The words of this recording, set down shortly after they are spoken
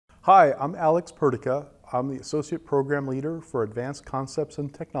Hi, I'm Alex Pertica. I'm the Associate Program Leader for Advanced Concepts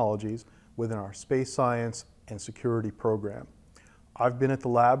and Technologies within our Space Science and Security program. I've been at the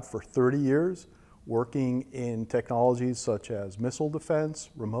lab for 30 years, working in technologies such as missile defense,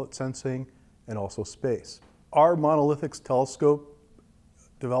 remote sensing, and also space. Our Monolithic telescope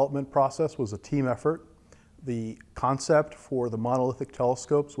development process was a team effort. The concept for the monolithic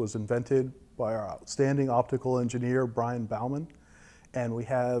telescopes was invented by our outstanding optical engineer, Brian Baumann. And we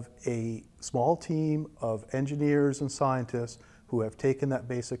have a small team of engineers and scientists who have taken that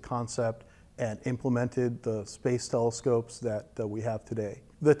basic concept and implemented the space telescopes that we have today.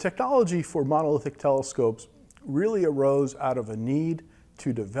 The technology for monolithic telescopes really arose out of a need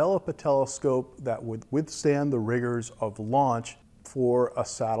to develop a telescope that would withstand the rigors of launch for a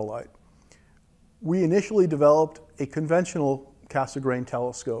satellite. We initially developed a conventional Cassegrain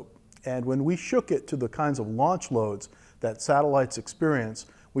telescope, and when we shook it to the kinds of launch loads that satellites experience,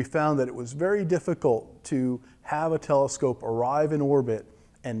 we found that it was very difficult to have a telescope arrive in orbit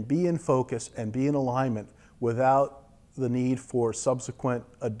and be in focus and be in alignment without the need for subsequent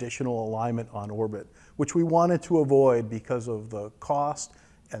additional alignment on orbit, which we wanted to avoid because of the cost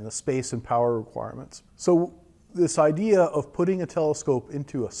and the space and power requirements. So this idea of putting a telescope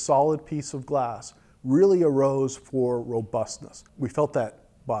into a solid piece of glass really arose for robustness. We felt that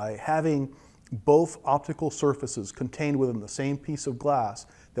by having both optical surfaces contained within the same piece of glass,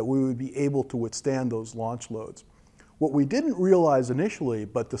 that we would be able to withstand those launch loads. What we didn't realize initially,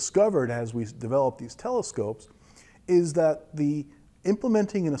 but discovered as we developed these telescopes, is that the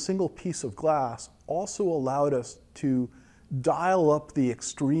implementing in a single piece of glass also allowed us to dial up the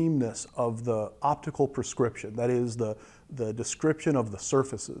extremeness of the optical prescription, that is, the description of the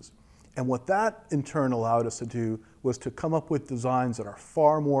surfaces. And what that in turn allowed us to do was to come up with designs that are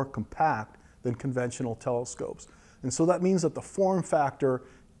far more compact than conventional telescopes. And so that means that the form factor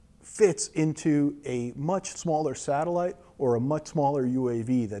fits into a much smaller satellite or a much smaller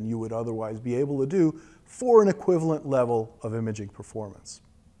UAV than you would otherwise be able to do for an equivalent level of imaging performance.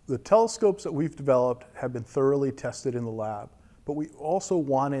 The telescopes that we've developed have been thoroughly tested in the lab, but we also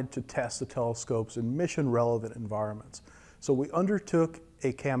wanted to test the telescopes in mission-relevant environments. So we undertook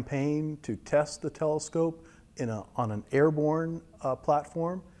a campaign to test the telescope on an airborne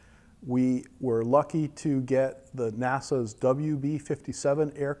platform. We were lucky to get the NASA's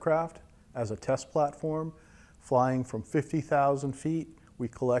WB-57 aircraft as a test platform, flying from 50,000 feet. We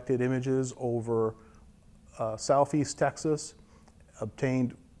collected images over southeast Texas,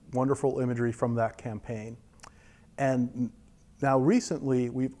 obtained wonderful imagery from that campaign. And now recently,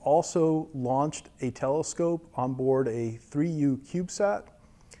 we've also launched a telescope on board a 3U CubeSat,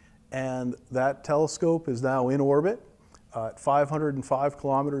 and that telescope is now in orbit at 505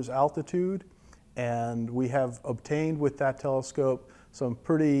 kilometers altitude, and we have obtained with that telescope some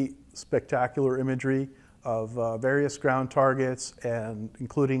pretty spectacular imagery of various ground targets, and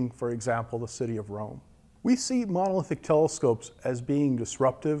including, for example, the city of Rome. We see monolithic telescopes as being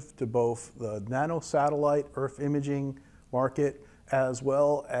disruptive to both the nano-satellite Earth imaging market as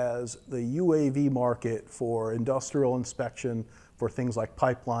well as the UAV market for industrial inspection for things like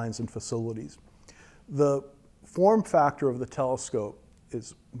pipelines and facilities. The form factor of the telescope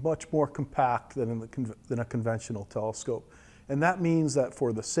is much more compact than a conventional telescope. And that means that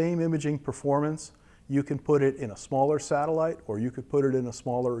for the same imaging performance, you can put it in a smaller satellite or you could put it in a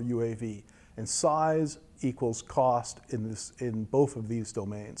smaller UAV. And size equals cost in both of these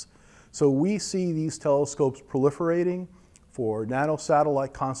domains. So we see these telescopes proliferating for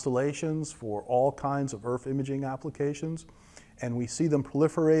nano-satellite constellations, for all kinds of Earth imaging applications. And we see them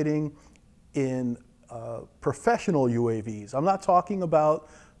proliferating in professional UAVs. I'm not talking about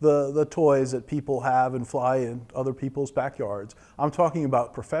the toys that people have and fly in other people's backyards. I'm talking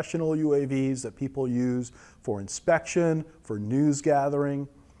about professional UAVs that people use for inspection, for news gathering,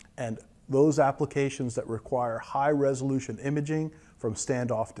 and those applications that require high resolution imaging from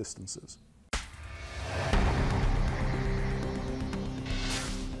standoff distances.